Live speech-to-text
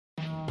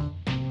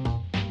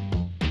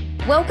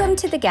Welcome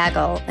to The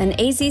Gaggle, an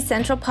AZ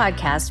Central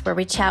podcast where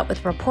we chat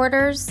with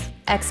reporters,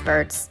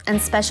 experts, and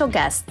special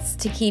guests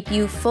to keep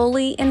you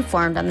fully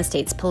informed on the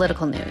state's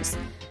political news.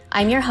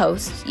 I'm your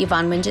host,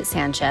 Yvonne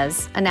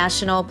Wingett-Sanchez, a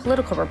national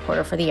political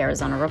reporter for the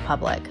Arizona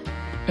Republic.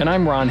 And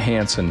I'm Ron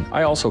Hansen.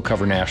 I also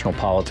cover national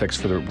politics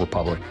for the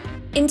Republic.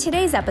 In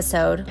today's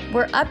episode,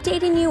 we're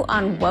updating you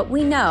on what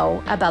we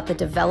know about the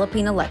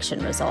developing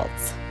election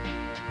results.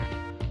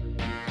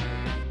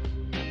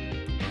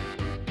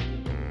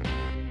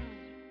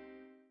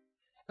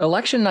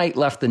 Election night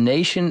left the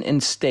nation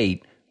and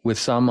state with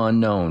some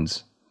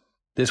unknowns.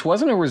 This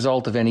wasn't a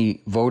result of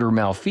any voter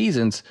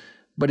malfeasance,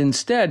 but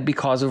instead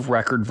because of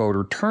record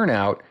voter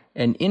turnout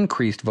and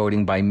increased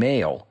voting by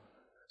mail.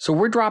 So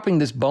we're dropping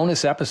this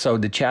bonus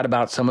episode to chat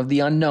about some of the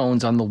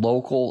unknowns on the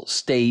local,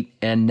 state,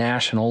 and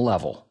national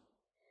level.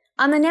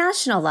 On the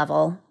national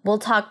level, we'll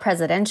talk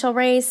presidential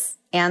race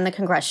and the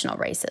congressional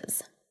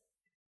races.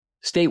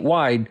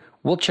 Statewide,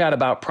 we'll chat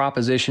about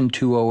Proposition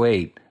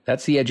 208.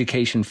 That's the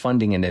education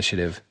funding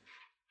initiative.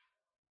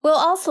 We'll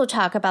also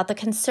talk about the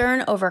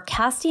concern over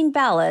casting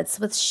ballots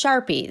with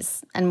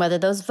Sharpies and whether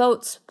those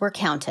votes were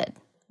counted.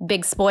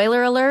 Big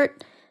spoiler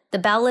alert, the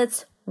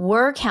ballots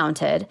were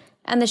counted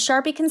and the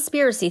Sharpie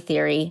conspiracy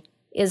theory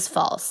is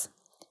false.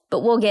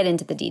 But we'll get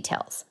into the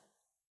details.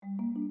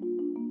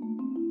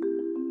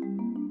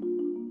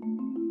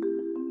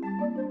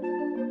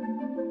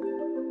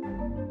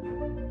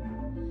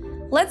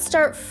 Let's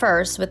start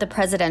first with the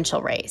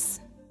presidential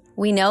race.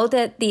 We know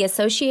that the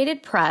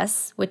Associated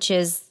Press, which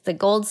is the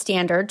gold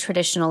standard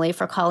traditionally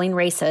for calling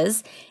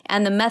races,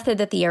 and the method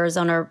that the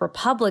Arizona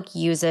Republic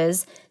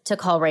uses to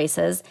call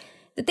races,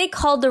 that they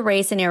called the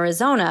race in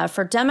Arizona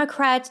for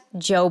Democrat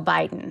Joe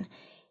Biden.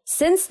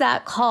 Since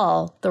that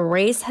call, the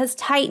race has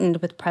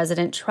tightened with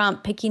President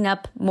Trump picking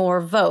up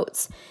more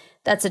votes.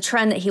 That's a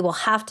trend that he will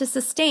have to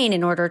sustain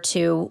in order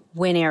to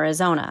win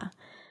Arizona.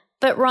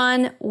 But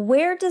Ron,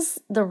 where does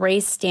the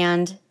race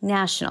stand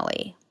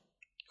nationally?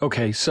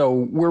 Okay,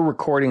 so we're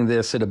recording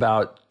this at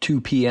about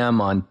 2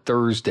 p.m. on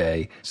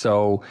Thursday.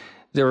 So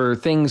there are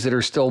things that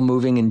are still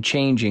moving and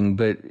changing.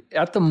 But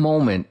at the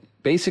moment,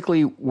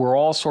 basically, we're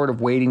all sort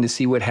of waiting to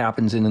see what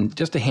happens in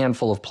just a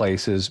handful of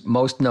places,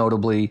 most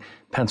notably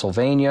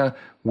Pennsylvania,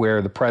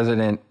 where the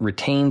president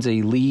retains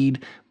a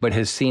lead, but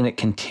has seen it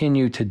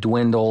continue to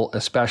dwindle,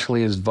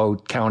 especially as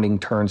vote counting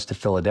turns to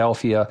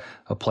Philadelphia,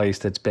 a place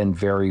that's been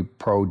very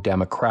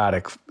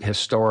pro-democratic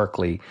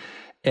historically.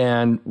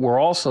 And we're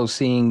also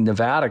seeing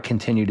Nevada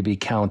continue to be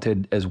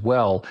counted as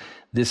well.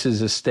 This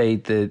is a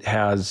state that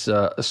has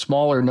a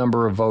smaller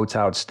number of votes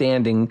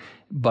outstanding,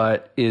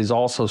 but is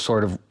also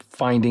sort of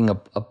finding a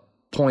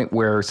point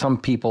where some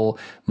people,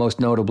 most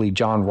notably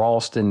John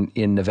Ralston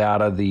in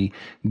Nevada, the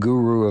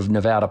guru of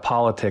Nevada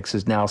politics,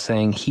 is now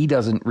saying he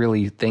doesn't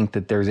really think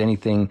that there's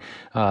anything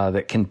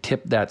that can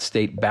tip that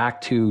state back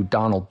to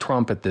Donald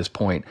Trump at this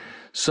point.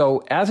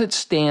 So as it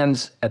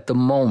stands at the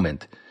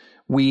moment,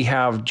 we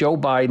have Joe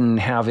Biden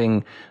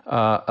having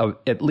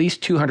at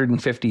least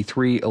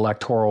 253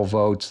 electoral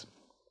votes.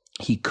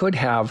 He could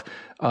have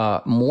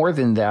more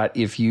than that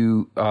if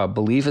you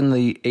believe in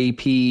the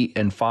AP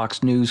and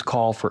Fox News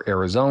call for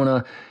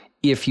Arizona.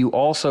 If you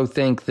also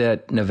think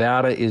that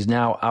Nevada is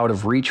now out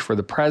of reach for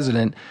the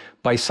president,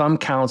 by some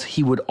counts,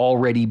 he would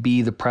already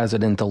be the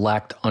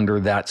president-elect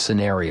under that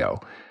scenario.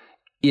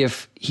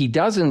 If he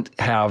doesn't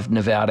have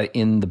Nevada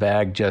in the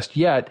bag just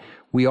yet,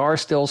 we are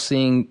still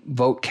seeing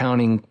vote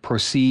counting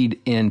proceed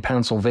in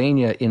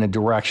Pennsylvania in a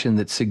direction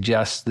that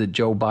suggests that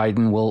Joe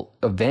Biden will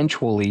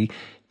eventually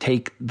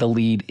take the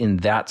lead in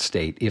that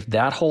state. If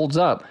that holds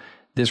up,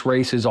 this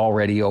race is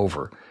already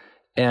over.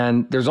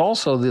 And there's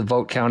also the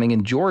vote counting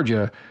in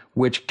Georgia,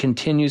 which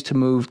continues to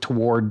move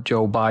toward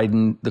Joe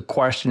Biden. The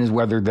question is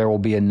whether there will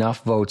be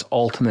enough votes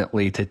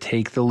ultimately to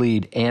take the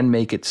lead and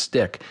make it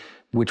stick,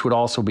 which would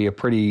also be a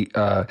pretty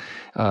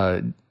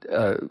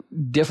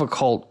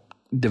difficult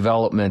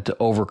development to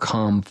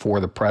overcome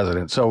for the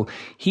president. So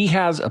he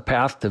has a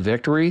path to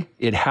victory.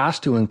 It has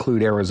to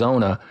include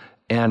Arizona,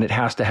 and it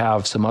has to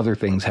have some other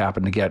things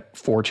happen to get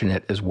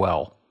fortunate as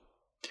well.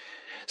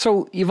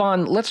 So,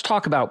 Yvonne, let's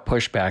talk about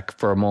pushback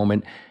for a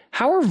moment.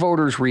 How are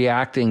voters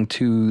reacting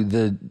to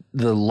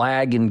the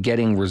lag in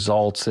getting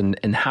results,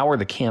 and how are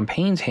the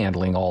campaigns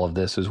handling all of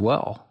this as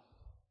well?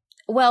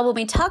 Well, when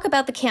we talk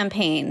about the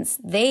campaigns,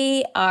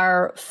 they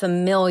are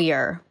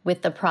familiar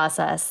with the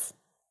process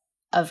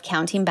of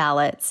counting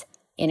ballots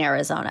in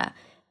Arizona.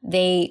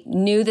 They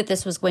knew that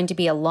this was going to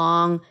be a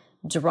long,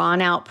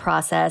 drawn-out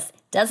process.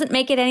 Doesn't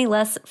make it any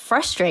less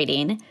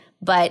frustrating,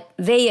 but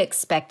they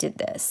expected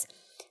this.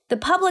 The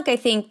public, I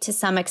think, to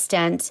some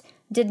extent,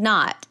 did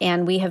not.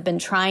 And we have been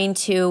trying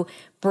to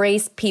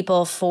brace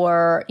people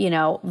for,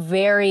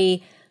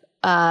 very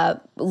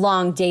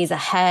long days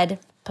ahead,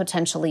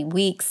 potentially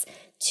weeks,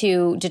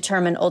 to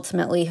determine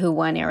ultimately who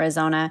won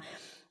Arizona.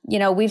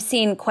 We've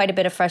seen quite a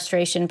bit of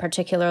frustration,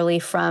 particularly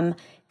from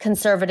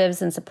conservatives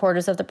and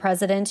supporters of the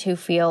president who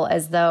feel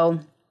as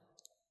though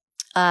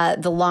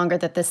the longer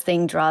that this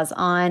thing draws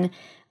on,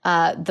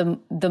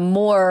 the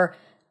more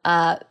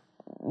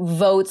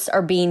votes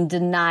are being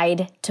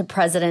denied to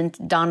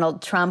President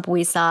Donald Trump.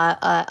 We saw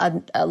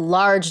a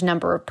large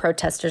number of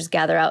protesters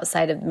gather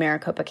outside of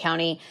Maricopa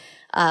County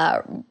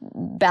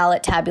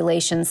ballot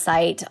tabulation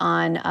site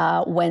on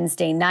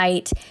Wednesday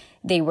night.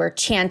 They were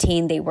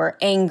chanting, they were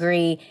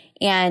angry,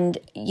 and,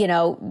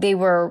 they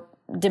were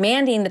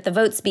demanding that the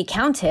votes be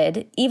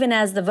counted, even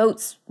as the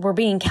votes were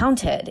being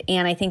counted.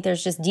 And I think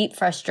there's just deep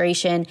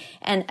frustration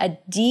and a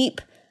deep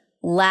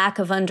lack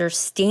of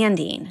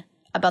understanding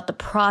about the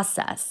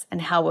process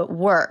and how it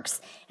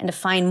works. And to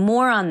find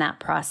more on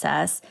that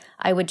process,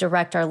 I would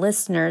direct our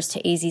listeners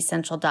to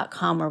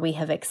azcentral.com, where we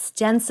have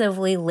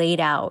extensively laid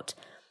out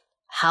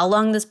how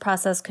long this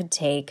process could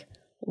take,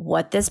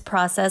 what this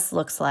process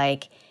looks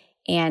like,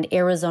 and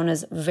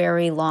Arizona's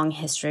very long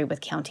history with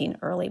counting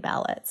early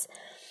ballots.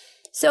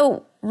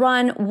 So,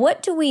 Ron,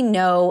 what do we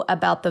know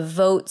about the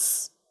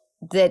votes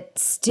that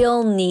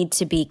still need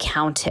to be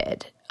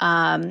counted?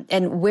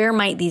 And where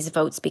might these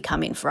votes be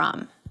coming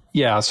from?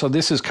 Yeah, so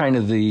this is kind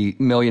of the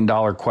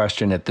million-dollar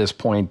question at this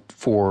point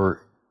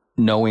for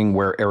knowing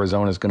where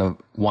Arizona is going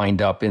to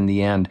wind up in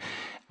the end.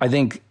 I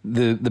think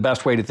the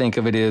best way to think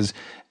of it is,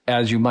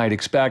 as you might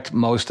expect,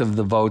 most of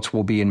the votes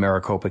will be in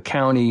Maricopa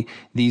County.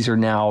 These are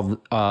now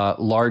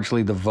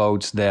largely the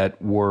votes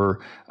that were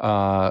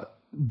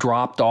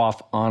dropped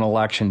off on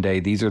Election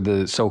Day. These are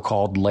the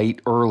so-called late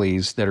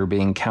earlies that are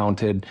being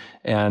counted,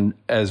 and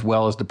as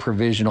well as the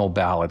provisional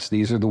ballots.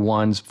 These are the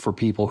ones for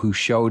people who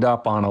showed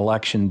up on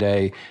Election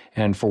Day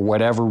and for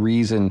whatever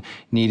reason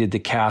needed to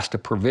cast a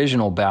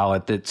provisional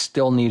ballot that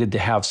still needed to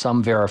have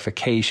some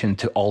verification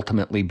to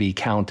ultimately be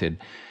counted.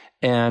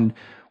 And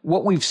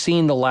what we've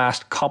seen the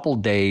last couple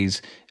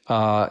days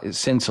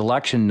since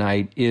election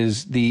night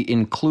is the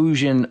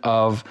inclusion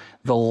of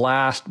the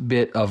last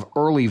bit of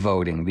early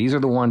voting. These are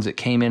the ones that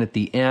came in at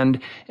the end.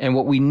 And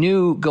what we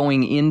knew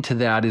going into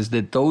that is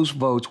that those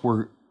votes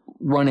were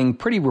running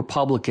pretty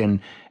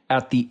Republican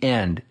at the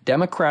end.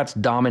 Democrats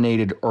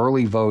dominated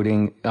early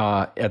voting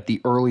at the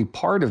early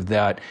part of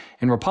that,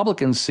 and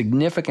Republicans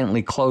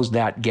significantly closed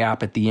that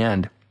gap at the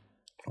end.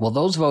 Well,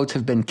 those votes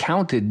have been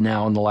counted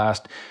now in the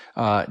last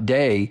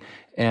day.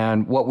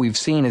 And what we've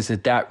seen is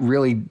that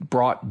really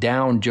brought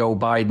down Joe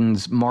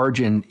Biden's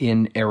margin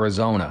in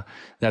Arizona.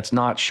 That's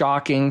not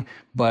shocking,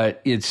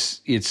 but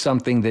it's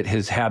something that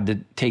has had to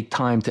take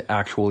time to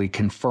actually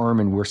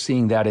confirm, and we're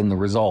seeing that in the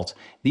results.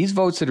 These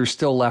votes that are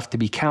still left to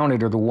be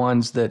counted are the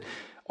ones that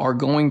are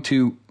going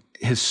to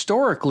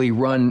historically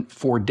run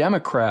for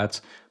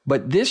Democrats,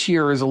 but this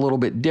year is a little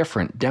bit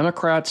different.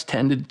 Democrats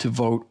tended to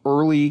vote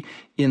early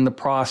in the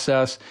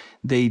process.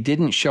 They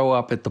didn't show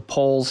up at the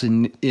polls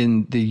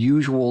in the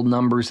usual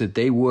numbers that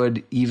they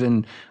would,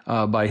 even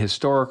by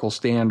historical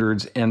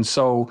standards. And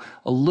so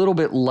a little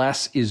bit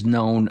less is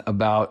known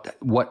about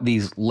what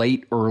these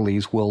late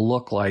earlies will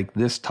look like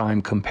this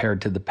time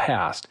compared to the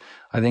past.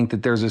 I think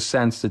that there's a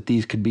sense that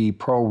these could be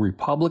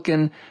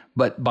pro-Republican,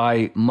 but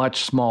by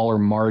much smaller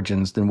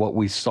margins than what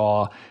we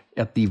saw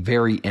at the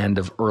very end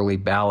of early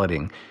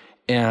balloting.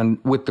 And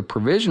with the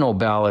provisional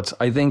ballots,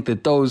 I think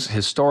that those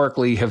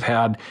historically have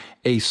had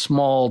a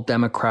small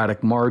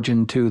Democratic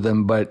margin to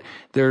them, but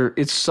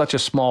it's such a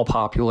small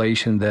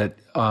population that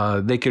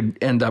they could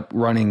end up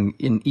running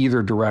in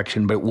either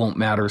direction, but it won't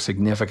matter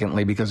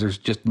significantly because there's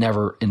just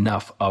never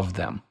enough of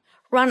them.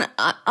 Ron,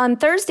 on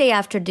Thursday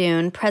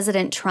afternoon,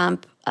 President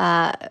Trump,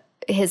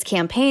 his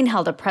campaign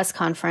held a press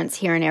conference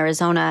here in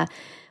Arizona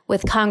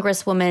with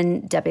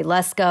Congresswoman Debbie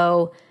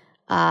Lesko,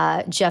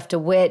 Jeff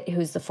DeWitt,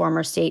 who's the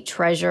former state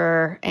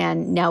treasurer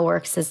and now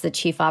works as the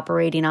chief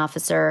operating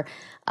officer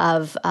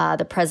of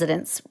the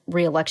president's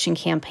reelection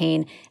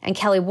campaign, and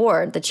Kelly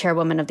Ward, the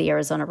chairwoman of the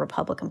Arizona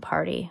Republican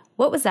Party.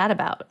 What was that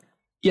about?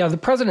 Yeah, the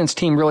president's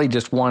team really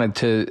just wanted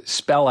to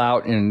spell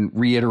out and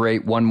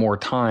reiterate one more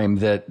time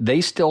that they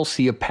still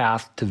see a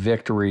path to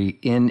victory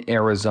in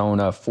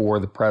Arizona for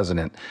the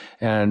president.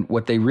 And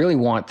what they really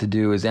want to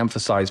do is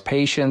emphasize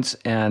patience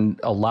and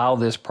allow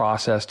this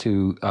process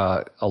to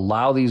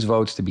allow these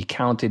votes to be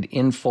counted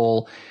in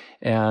full.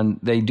 And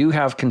they do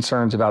have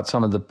concerns about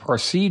some of the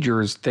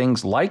procedures,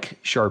 things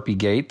like Sharpie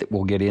Gate that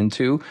we'll get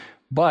into,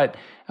 but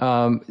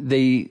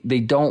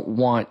they don't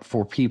want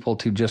for people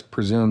to just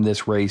presume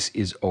this race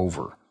is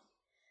over.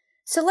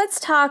 So let's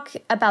talk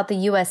about the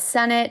U.S.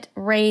 Senate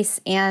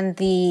race and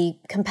the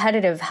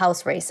competitive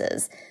House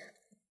races.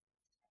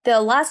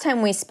 The last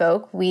time we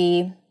spoke,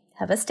 we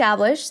have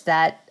established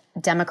that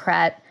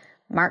Democrat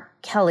Mark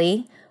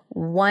Kelly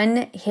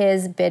won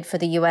his bid for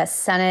the U.S.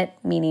 Senate,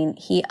 meaning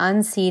he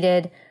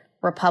unseated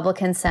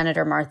Republican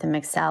Senator Martha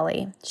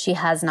McSally. She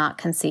has not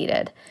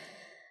conceded.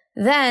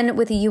 Then,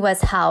 with the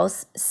U.S.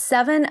 House,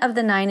 7 of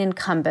the 9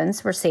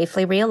 incumbents were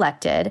safely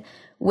reelected,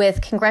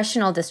 with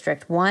Congressional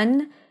District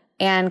 1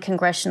 and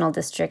Congressional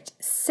District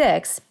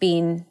 6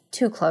 being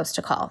too close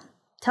to call.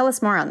 Tell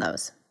us more on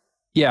those.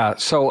 Yeah,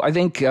 so I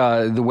think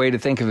the way to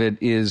think of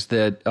it is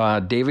that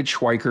David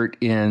Schweikert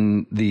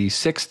in the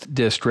 6th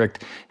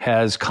district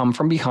has come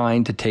from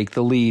behind to take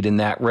the lead in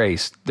that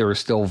race. There are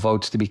still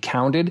votes to be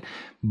counted,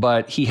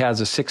 but he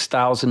has a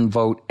 6,000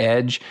 vote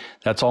edge.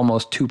 That's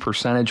almost 2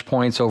 percentage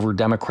points over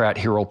Democrat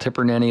Harold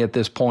Tippernenny at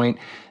this point.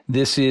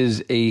 This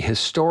is a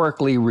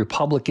historically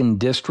Republican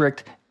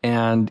district,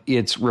 and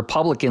its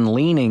Republican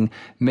leaning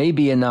may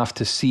be enough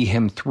to see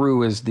him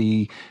through as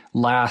the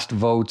last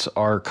votes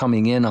are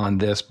coming in on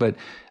this. But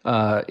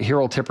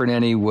Harold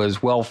Tippernenny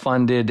was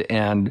well-funded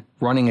and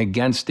running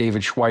against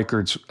David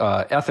Schweikert's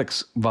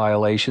ethics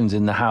violations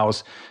in the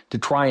House to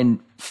try and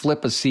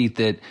flip a seat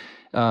that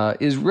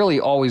is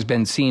really always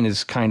been seen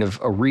as kind of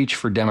a reach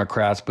for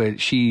Democrats, but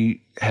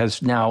she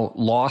has now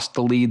lost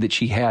the lead that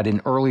she had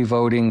in early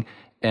voting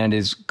and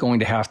is going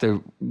to have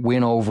to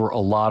win over a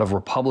lot of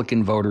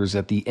Republican voters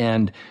at the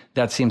end.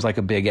 That seems like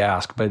a big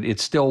ask, but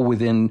it's still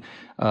within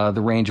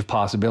the range of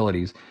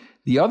possibilities.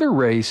 The other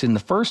race in the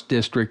 1st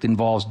district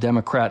involves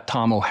Democrat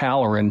Tom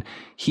O'Halloran.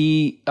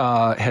 He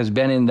has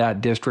been in that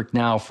district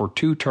now for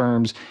 2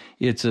 terms.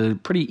 It's a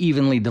pretty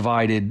evenly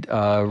divided,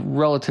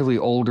 relatively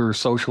older,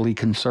 socially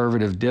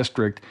conservative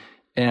district.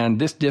 And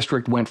this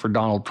district went for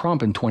Donald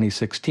Trump in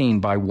 2016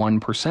 by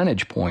 1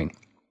 percentage point.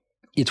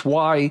 It's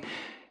why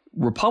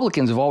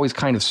Republicans have always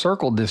kind of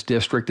circled this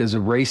district as a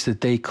race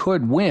that they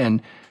could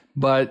win,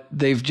 but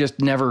they've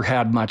just never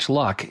had much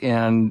luck.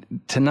 And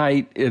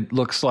tonight, it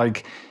looks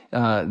like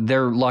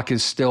their luck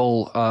is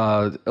still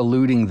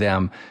eluding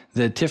them.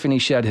 That Tiffany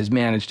Shedd has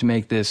managed to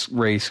make this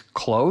race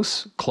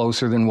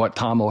closer than what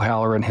Tom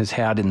O'Halloran has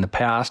had in the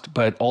past,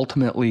 but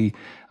ultimately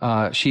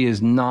she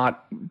is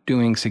not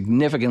doing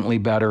significantly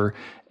better,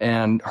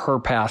 and her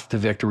path to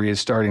victory is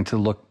starting to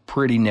look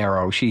pretty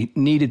narrow. She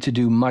needed to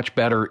do much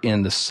better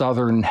in the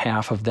southern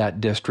half of that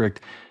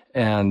district,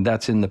 and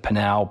that's in the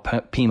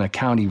Pinal-Pima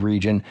County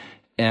region,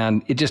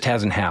 and it just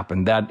hasn't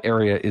happened. That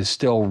area is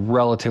still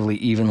relatively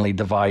evenly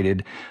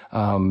divided,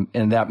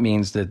 and that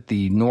means that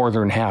the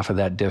northern half of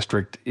that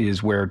district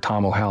is where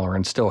Tom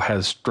O'Halloran still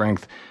has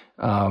strength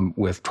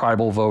with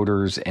tribal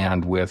voters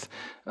and with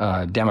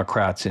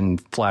Democrats in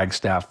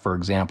Flagstaff, for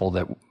example,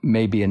 that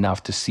may be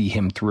enough to see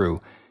him through.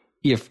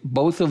 If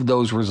both of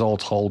those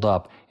results hold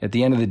up, at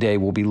the end of the day,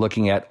 we'll be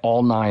looking at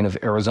all 9 of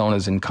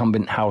Arizona's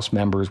incumbent House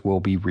members will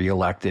be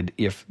reelected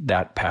if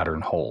that pattern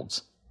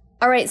holds.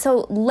 All right,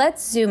 so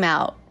let's zoom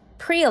out.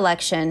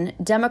 Pre-election,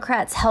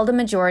 Democrats held a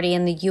majority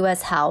in the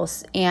U.S.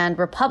 House and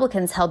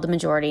Republicans held the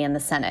majority in the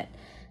Senate.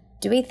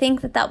 Do we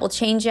think that will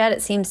change yet?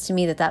 It seems to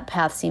me that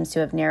path seems to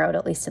have narrowed,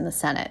 at least in the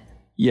Senate.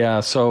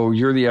 Yeah, so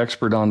you're the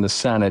expert on the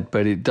Senate,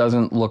 but it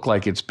doesn't look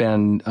like it's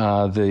been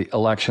the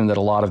election that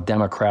a lot of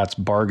Democrats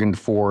bargained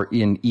for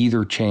in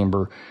either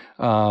chamber.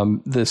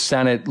 The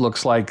Senate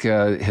looks like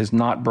has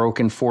not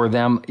broken for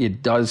them.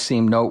 It does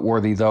seem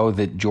noteworthy, though,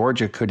 that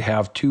Georgia could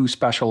have 2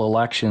 special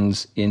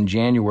elections in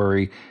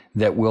January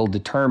that will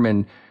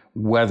determine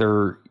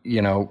whether,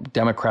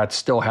 Democrats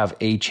still have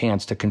a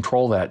chance to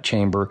control that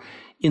chamber.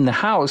 In the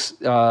House,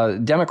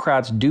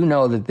 Democrats do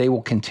know that they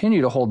will continue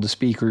to hold the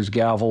Speaker's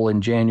gavel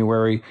in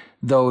January,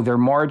 though their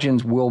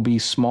margins will be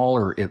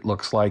smaller, it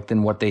looks like,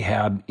 than what they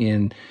had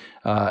in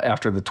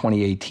after the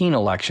 2018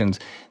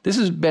 elections. This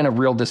has been a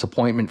real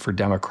disappointment for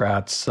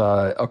Democrats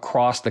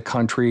across the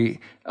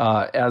country.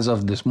 As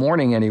of this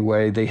morning,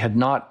 anyway, they had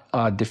not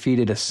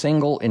defeated a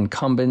single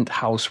incumbent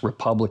House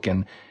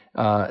Republican.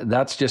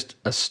 That's just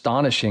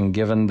astonishing,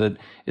 given that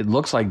it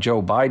looks like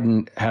Joe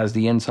Biden has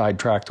the inside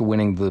track to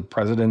winning the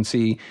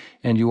presidency.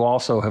 And you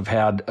also have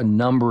had a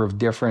number of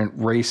different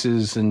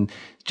races and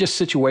just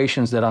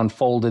situations that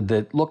unfolded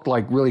that looked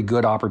like really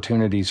good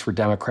opportunities for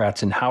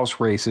Democrats in House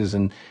races.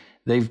 And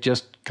they've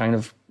just kind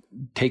of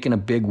taken a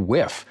big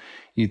whiff.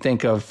 You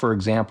think of, for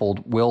example,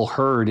 Will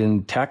Hurd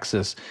in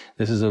Texas.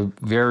 This is a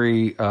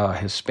very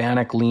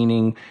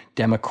Hispanic-leaning,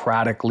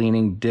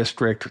 Democratic-leaning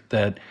district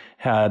that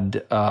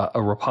had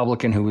a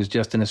Republican who was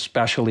just an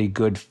especially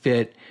good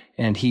fit,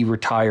 and he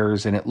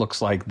retires, and it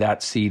looks like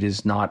that seat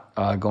is not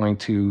going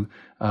to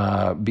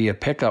be a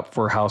pickup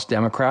for House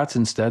Democrats.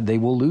 Instead, they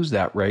will lose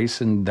that race,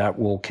 and that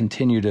will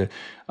continue to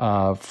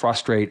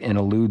frustrate and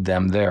elude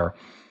them there.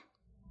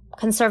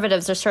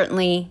 Conservatives are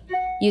certainly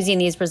using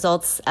these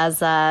results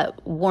as a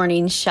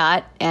warning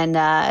shot and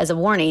as a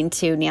warning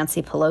to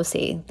Nancy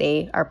Pelosi.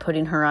 They are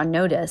putting her on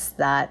notice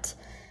that,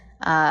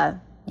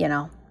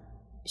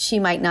 she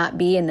might not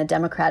be, and the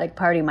Democratic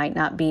Party might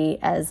not be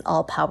as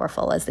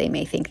all-powerful as they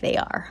may think they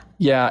are.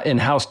 Yeah, and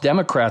House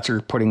Democrats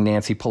are putting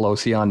Nancy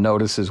Pelosi on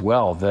notice as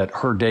well, that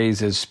her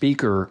days as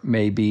Speaker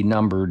may be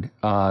numbered.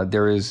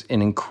 There is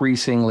an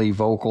increasingly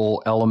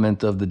vocal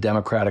element of the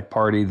Democratic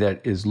Party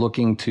that is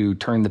looking to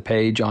turn the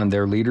page on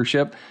their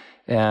leadership.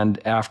 And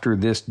after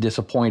this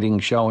disappointing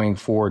showing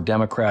for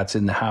Democrats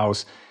in the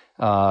House,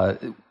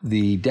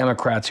 the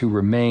Democrats who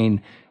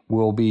remain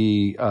will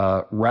be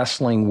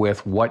wrestling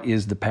with what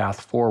is the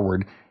path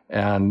forward.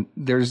 And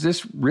there's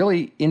this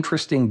really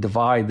interesting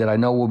divide that I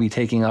know we'll be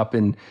taking up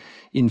in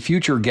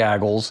future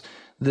gaggles.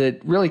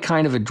 that really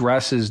kind of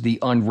addresses the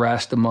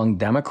unrest among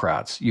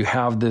Democrats. You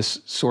have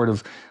this sort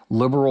of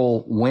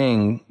liberal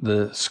wing,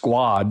 the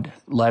squad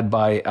led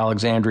by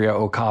Alexandria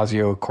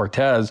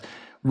Ocasio-Cortez,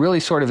 really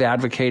sort of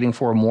advocating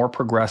for a more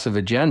progressive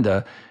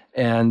agenda.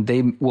 And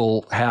they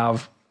will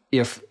have,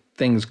 if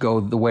things go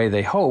the way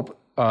they hope,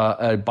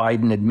 a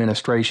Biden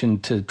administration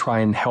to try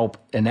and help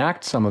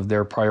enact some of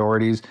their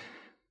priorities.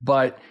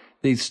 But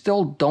they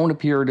still don't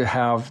appear to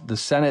have the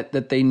Senate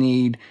that they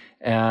need.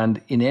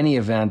 And in any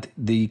event,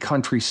 the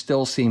country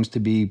still seems to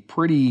be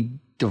pretty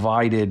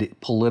divided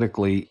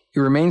politically. It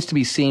remains to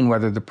be seen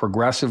whether the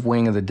progressive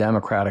wing of the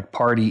Democratic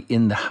Party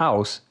in the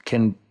House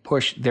can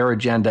push their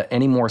agenda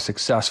any more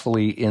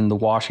successfully in the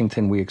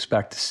Washington we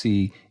expect to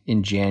see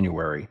in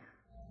January.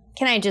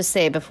 Can I just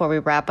say before we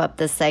wrap up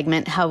this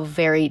segment how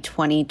very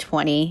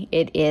 2020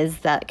 it is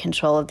that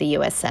control of the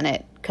U.S.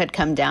 Senate could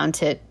come down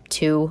to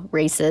 2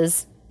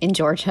 races in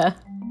Georgia?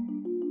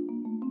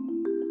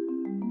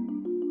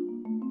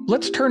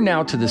 Let's turn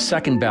now to the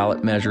second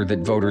ballot measure that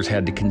voters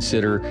had to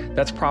consider.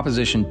 That's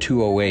Proposition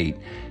 208.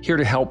 Here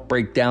to help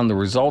break down the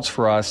results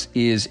for us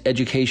is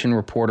education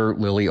reporter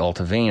Lily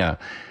Altavena.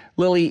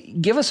 Lily,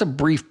 give us a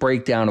brief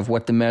breakdown of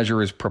what the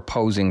measure is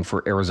proposing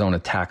for Arizona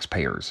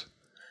taxpayers.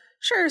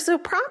 Sure. So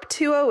Prop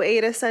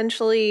 208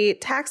 essentially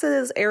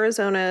taxes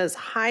Arizona's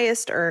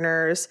highest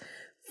earners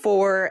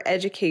for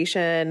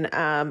education,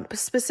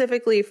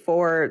 specifically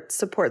for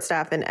support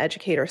staff and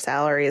educator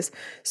salaries.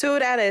 So it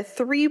would add a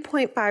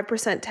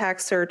 3.5%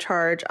 tax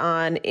surcharge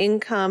on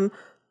income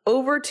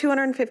over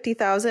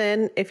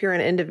 $250,000 if you're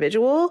an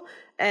individual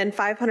and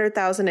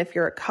 $500,000 if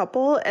you're a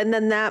couple. And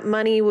then that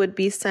money would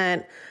be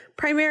sent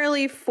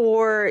primarily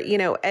for,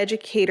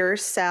 educator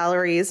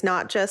salaries,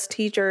 not just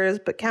teachers,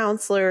 but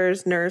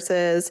counselors,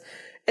 nurses.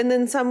 And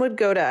then some would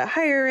go to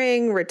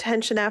hiring,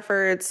 retention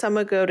efforts. Some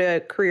would go to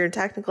career and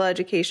technical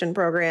education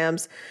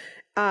programs.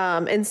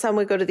 And some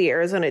would go to the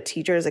Arizona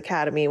Teachers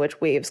Academy,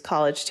 which waives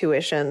college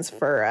tuitions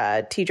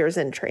for teachers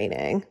in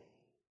training.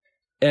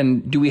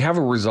 And do we have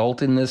a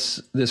result in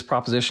this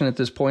proposition at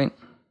this point?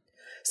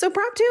 So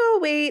Prop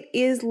 208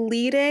 is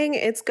leading.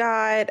 It's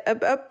got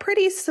a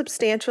pretty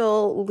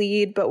substantial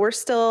lead, but we're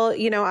still,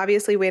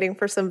 obviously waiting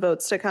for some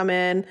votes to come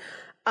in.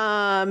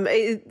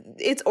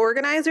 Its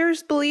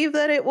organizers believe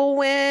that it will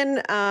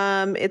win.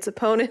 Its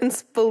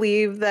opponents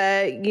believe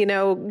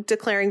that,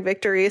 declaring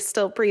victory is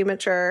still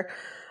premature.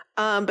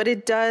 But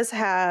it does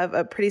have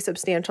a pretty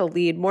substantial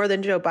lead, more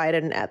than Joe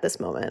Biden at this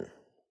moment.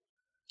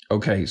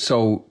 Okay,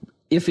 so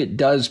if it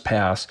does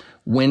pass,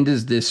 when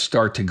does this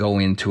start to go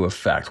into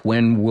effect?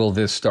 When will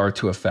this start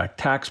to affect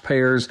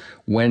taxpayers?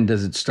 When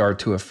does it start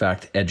to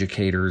affect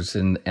educators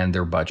and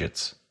their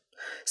budgets?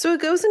 So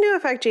it goes into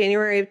effect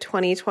January of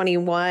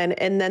 2021,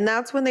 and then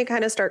that's when they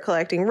kind of start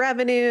collecting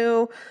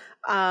revenue.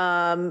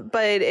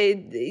 But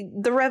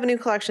the revenue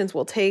collections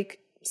will take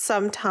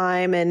some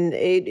time, and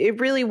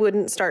it really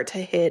wouldn't start to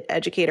hit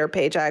educator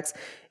paychecks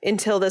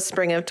until the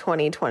spring of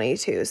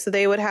 2022. So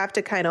they would have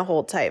to kind of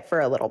hold tight for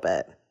a little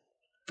bit.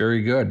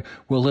 Very good.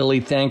 Well, Lily,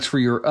 thanks for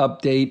your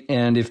update.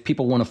 And if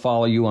people want to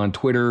follow you on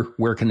Twitter,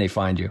 where can they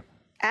find you?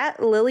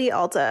 At Lily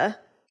Alta.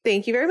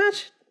 Thank you very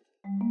much.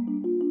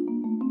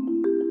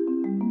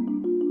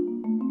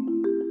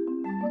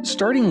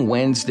 Starting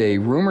Wednesday,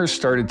 rumors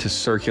started to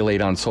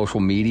circulate on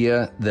social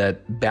media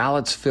that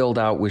ballots filled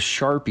out with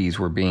Sharpies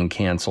were being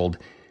canceled.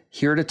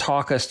 Here to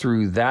talk us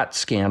through that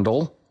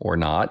scandal, or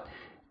not,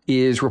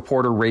 is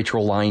reporter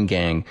Rachel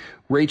Leingang.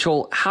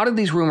 Rachel, how did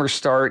these rumors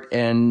start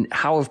and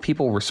how have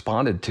people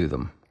responded to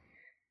them?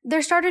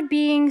 There started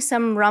being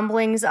some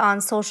rumblings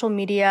on social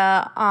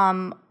media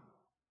on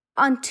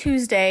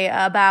Tuesday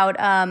about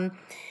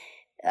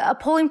a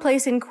polling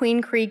place in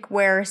Queen Creek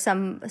where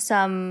some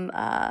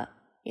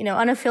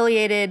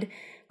unaffiliated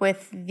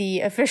with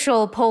the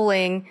official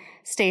polling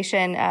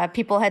station,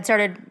 people had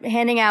started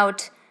handing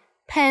out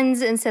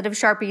pens instead of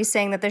Sharpies,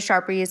 saying that the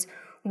Sharpies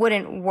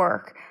wouldn't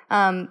work.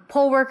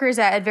 Poll workers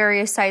at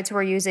various sites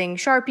were using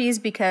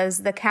Sharpies because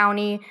the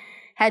county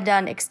had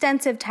done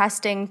extensive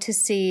testing to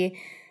see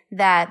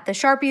that the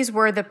Sharpies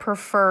were the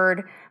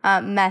preferred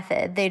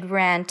method. They'd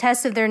ran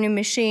tests of their new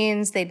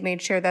machines, they'd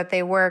made sure that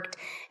they worked,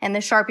 and the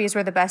Sharpies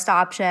were the best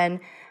option.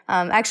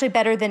 Actually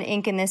better than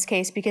ink in this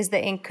case because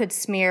the ink could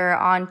smear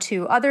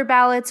onto other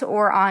ballots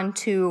or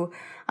onto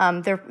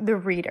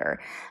the reader.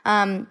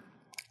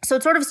 So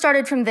it sort of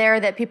started from there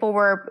that people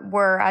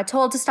were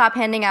told to stop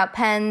handing out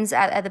pens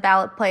at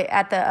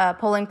the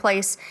polling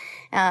place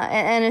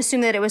and assume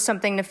that it was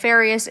something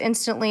nefarious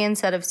instantly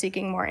instead of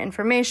seeking more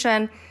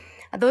information.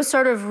 Those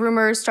sort of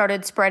rumors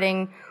started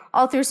spreading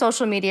all through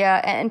social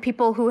media, and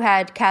people who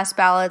had cast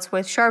ballots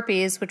with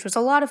Sharpies, which was a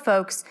lot of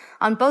folks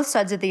on both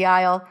sides of the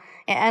aisle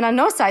and on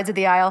no sides of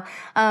the aisle,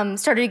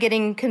 started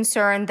getting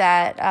concerned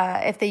that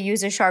if they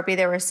use a Sharpie,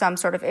 there was some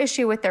sort of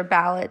issue with their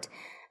ballot.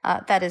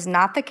 That is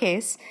not the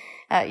case.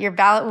 Your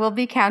ballot will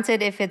be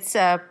counted if it's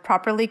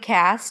properly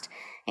cast.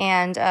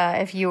 And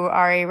if you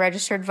are a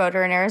registered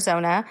voter in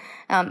Arizona,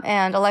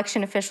 and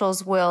election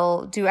officials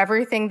will do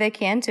everything they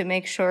can to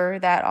make sure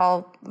that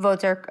all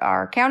votes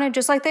are counted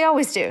just like they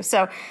always do.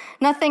 So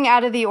nothing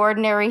out of the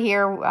ordinary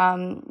here,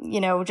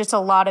 just a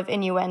lot of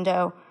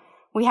innuendo.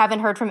 We haven't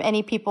heard from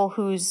any people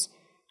whose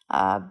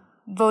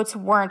votes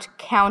weren't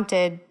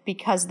counted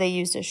because they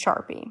used a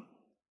Sharpie.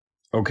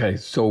 Okay,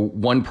 so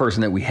one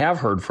person that we have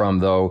heard from,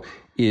 though,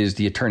 is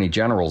the Attorney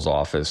General's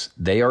office.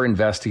 They are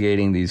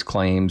investigating these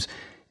claims.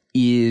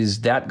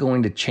 Is that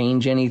going to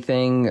change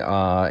anything?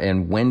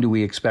 And when do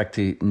we expect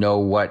to know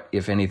what,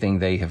 if anything,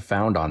 they have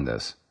found on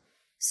this?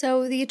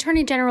 So the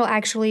Attorney General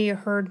actually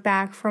heard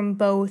back from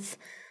both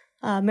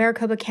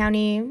Maricopa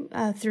County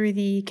through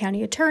the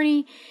county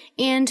attorney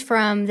and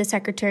from the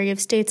Secretary of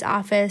State's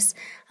office,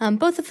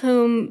 both of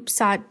whom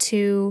sought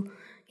to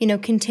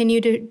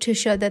continue to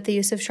show that the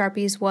use of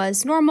Sharpies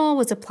was normal,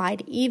 was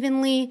applied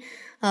evenly,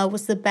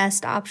 was the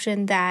best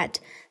option that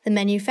the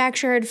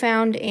manufacturer had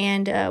found,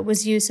 and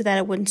was used so that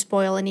it wouldn't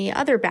spoil any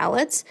other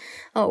ballots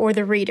or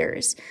the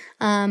readers.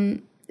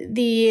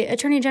 The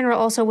Attorney General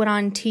also went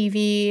on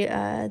TV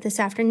this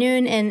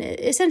afternoon and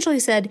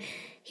essentially said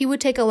he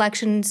would take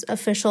elections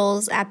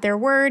officials at their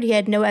word. He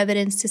had no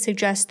evidence to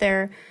suggest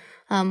there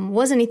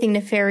was anything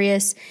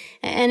nefarious.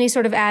 And he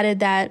sort of added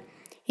that,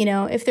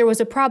 if there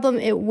was a problem,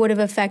 it would have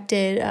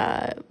affected,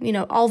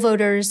 all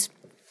voters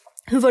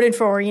who voted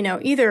for,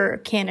 either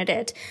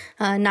candidate,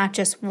 not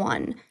just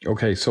one.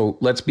 Okay, so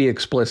let's be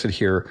explicit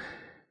here.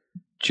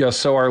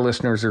 Just so our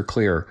listeners are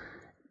clear,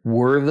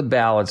 were the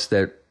ballots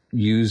that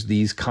used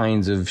these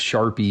kinds of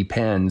Sharpie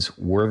pens,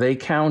 were they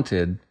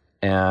counted?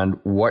 And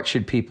what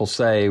should people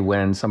say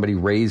when somebody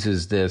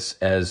raises this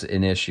as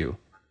an issue?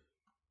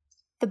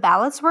 The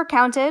ballots were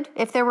counted.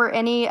 If there were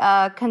any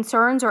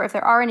concerns, or if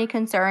there are any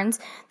concerns,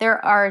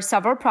 there are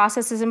several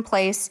processes in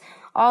place,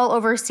 all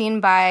overseen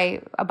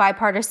by a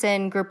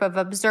bipartisan group of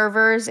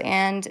observers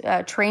and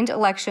trained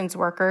elections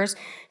workers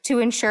to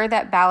ensure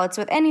that ballots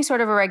with any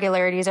sort of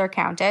irregularities are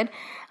counted.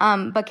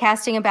 But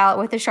casting a ballot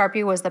with a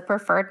Sharpie was the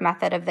preferred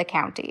method of the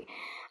county.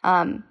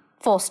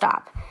 Full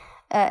stop.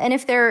 And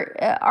if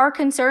there are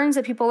concerns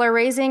that people are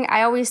raising,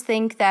 I always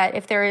think that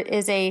if there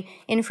is a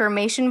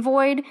information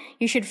void,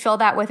 you should fill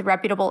that with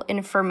reputable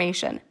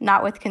information,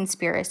 not with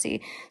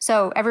conspiracy.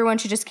 So everyone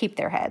should just keep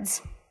their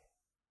heads.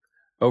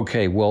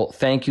 Okay, well,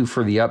 thank you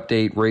for the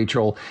update,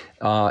 Rachel.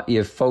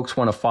 If folks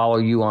want to follow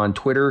you on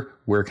Twitter,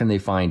 where can they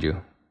find you?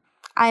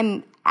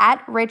 I'm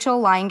at Rachel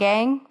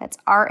Leingang. That's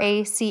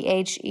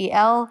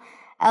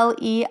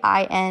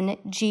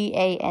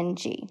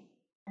RachelLeingang.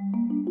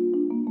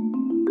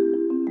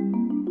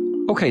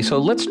 Okay, so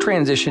let's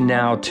transition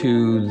now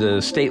to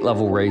the state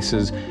level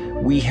races.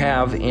 We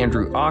have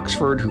Andrew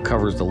Oxford, who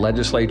covers the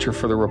legislature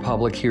for the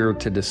Republic, here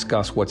to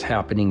discuss what's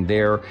happening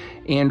there.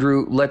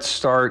 Andrew, let's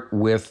start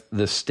with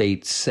the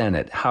state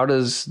Senate. How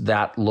does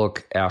that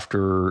look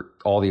after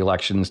all the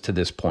elections to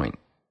this point?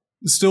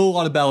 Still a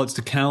lot of ballots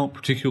to count,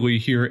 particularly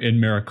here in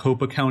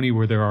Maricopa County,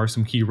 where there are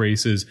some key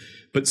races.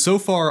 But so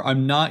far,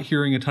 I'm not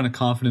hearing a ton of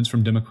confidence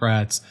from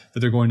Democrats that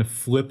they're going to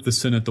flip the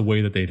Senate the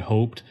way that they'd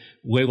hoped.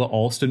 Layla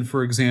Alston,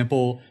 for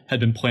example, had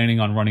been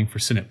planning on running for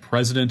Senate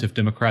president if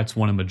Democrats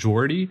won a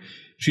majority.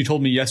 She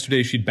told me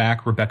yesterday she'd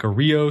back Rebecca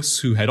Rios,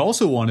 who had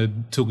also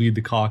wanted to lead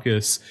the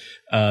caucus,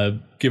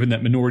 given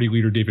that Minority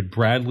Leader David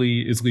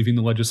Bradley is leaving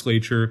the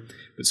legislature.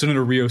 But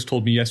Senator Rios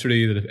told me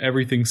yesterday that if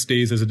everything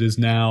stays as it is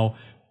now,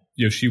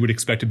 she would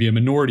expect to be a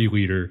minority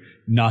leader,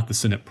 not the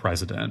Senate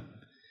president.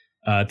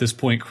 At this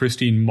point,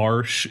 Christine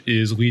Marsh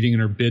is leading in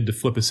her bid to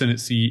flip a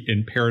Senate seat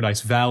in Paradise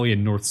Valley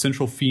in north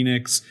central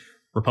Phoenix.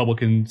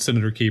 Republican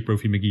Senator Kate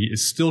Brophy-McGee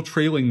is still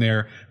trailing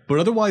there, but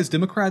otherwise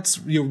Democrats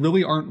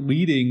really aren't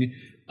leading,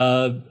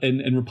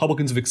 and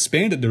Republicans have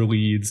expanded their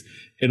leads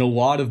in a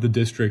lot of the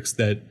districts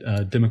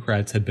that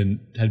Democrats had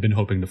been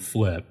hoping to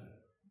flip.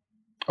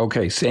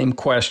 Okay, same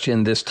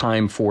question this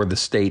time for the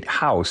state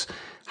House.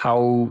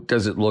 How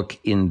does it look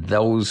in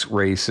those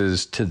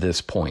races to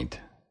this point?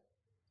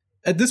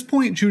 At this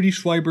point, Judy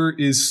Schreiber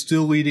is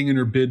still leading in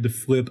her bid to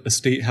flip a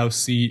state house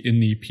seat in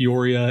the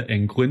Peoria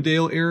and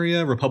Glendale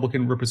area.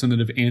 Republican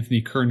Representative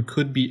Anthony Kern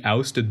could be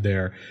ousted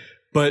there.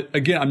 But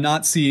again, I'm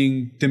not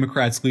seeing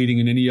Democrats leading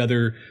in any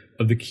other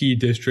of the key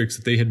districts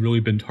that they had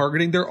really been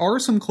targeting. There are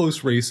some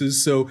close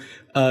races, so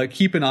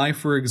keep an eye,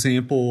 for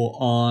example,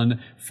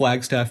 on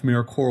Flagstaff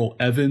Mayor Coral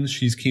Evans.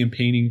 She's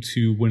campaigning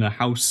to win a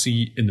House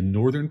seat in the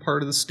northern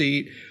part of the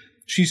state.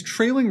 She's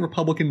trailing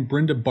Republican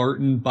Brenda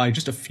Barton by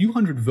just a few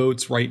hundred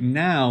votes right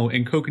now,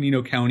 and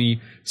Coconino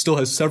County still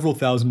has several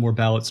thousand more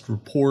ballots to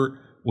report.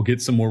 We'll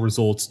get some more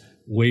results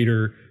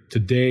later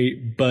today,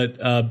 but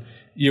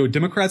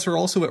Democrats are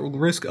also at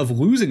risk of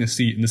losing a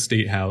seat in the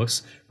state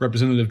house.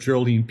 Representative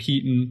Geraldine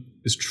Peaton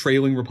is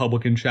trailing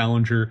Republican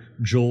challenger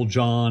Joel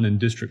John in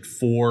District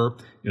 4.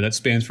 That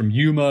spans from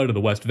Yuma to the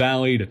West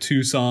Valley to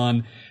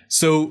Tucson.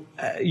 So,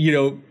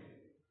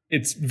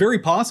 it's very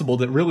possible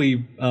that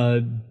really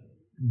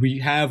we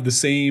have the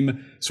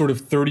same sort of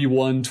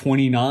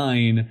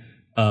 31-29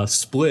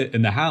 split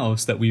in the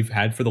House that we've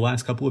had for the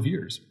last couple of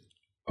years.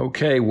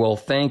 Okay, well,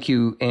 thank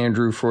you,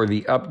 Andrew, for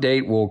the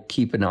update. We'll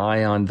keep an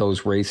eye on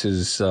those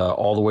races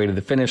all the way to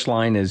the finish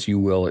line, as you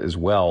will as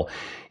well.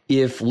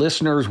 If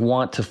listeners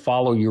want to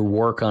follow your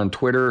work on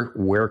Twitter,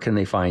 where can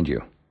they find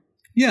you?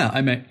 Yeah,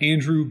 I'm at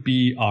Andrew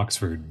B.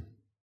 Oxford.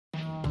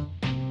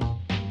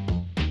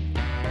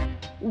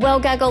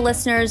 Well, Gaggle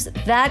listeners,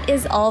 that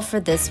is all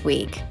for this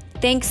week.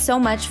 Thanks so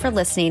much for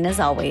listening, as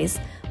always.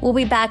 We'll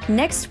be back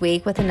next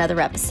week with another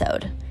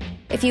episode.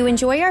 If you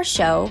enjoy our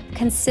show,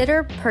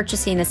 consider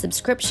purchasing a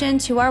subscription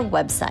to our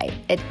website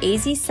at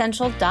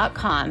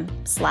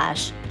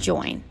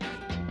azcentral.com/join.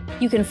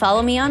 You can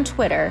follow me on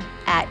Twitter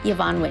at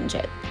Yvonne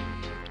Wingett.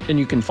 And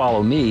you can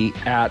follow me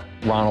at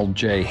Ronald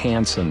J.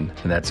 Hansen,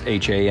 and that's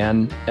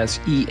Hansen.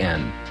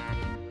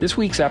 This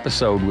week's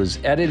episode was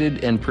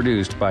edited and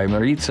produced by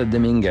Maritza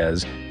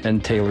Dominguez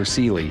and Taylor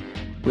Seeley,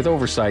 with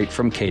oversight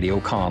from Katie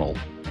O'Connell.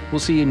 We'll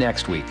see you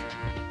next week.